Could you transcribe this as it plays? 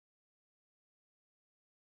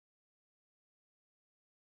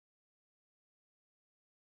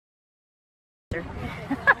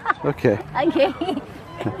Okay. Okay.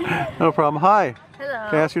 No problem. Hi. Hello.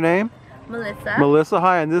 Can I ask your name? Melissa. Melissa,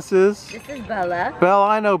 hi, and this is? This is Bella. Bella.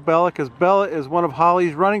 I know Bella because Bella is one of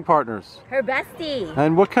Holly's running partners. Her bestie.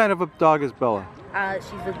 And what kind of a dog is Bella?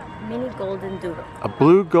 She's a mini golden doodle. A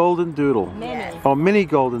blue golden doodle. Mini. Oh, mini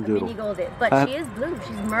golden doodle. Mini golden. But she is blue.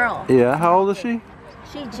 She's Merle. Yeah, how old is she?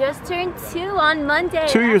 She just turned 2 on Monday.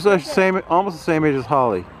 2 years, almost the same age as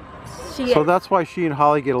Holly. So that's why she and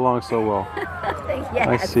Holly get along so well. Yes.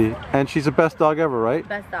 I see. And she's the best dog ever, right?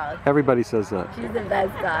 Best dog. Everybody says that. She's the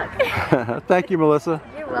best dog. Thank you, Melissa.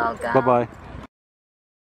 You're welcome. Bye-bye.